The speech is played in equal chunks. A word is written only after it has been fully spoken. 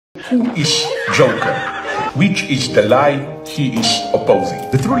Who is Joker? Which is the lie he is opposing?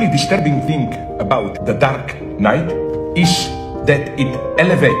 The truly disturbing thing about the Dark Knight is that it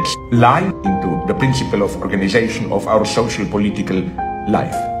elevates lie into the principle of organization of our social political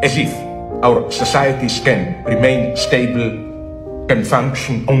life, as if our societies can remain stable, can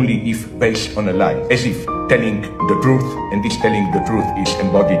function only if based on a lie, as if telling the truth, and this telling the truth is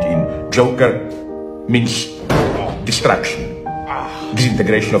embodied in Joker, means destruction,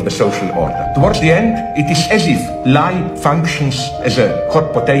 disintegration of the social order. Towards the end, it is as if lie functions as a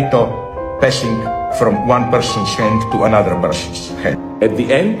hot potato passing from one person's hand to another person's hand. At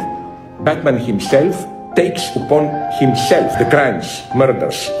the end, Batman himself takes upon himself the crimes,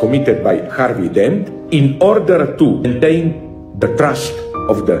 murders committed by Harvey Dent in order to maintain the trust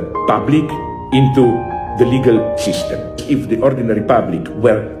of the public into the legal system. If the ordinary public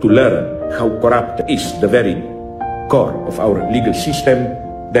were to learn how corrupt is the very core of our legal system,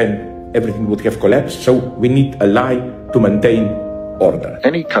 then everything would have collapsed. So we need a lie to maintain order.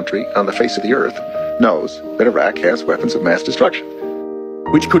 Any country on the face of the earth knows that Iraq has weapons of mass destruction,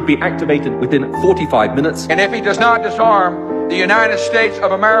 which could be activated within 45 minutes. And if he does not disarm, the United States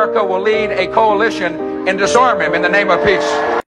of America will lead a coalition and disarm him in the name of peace.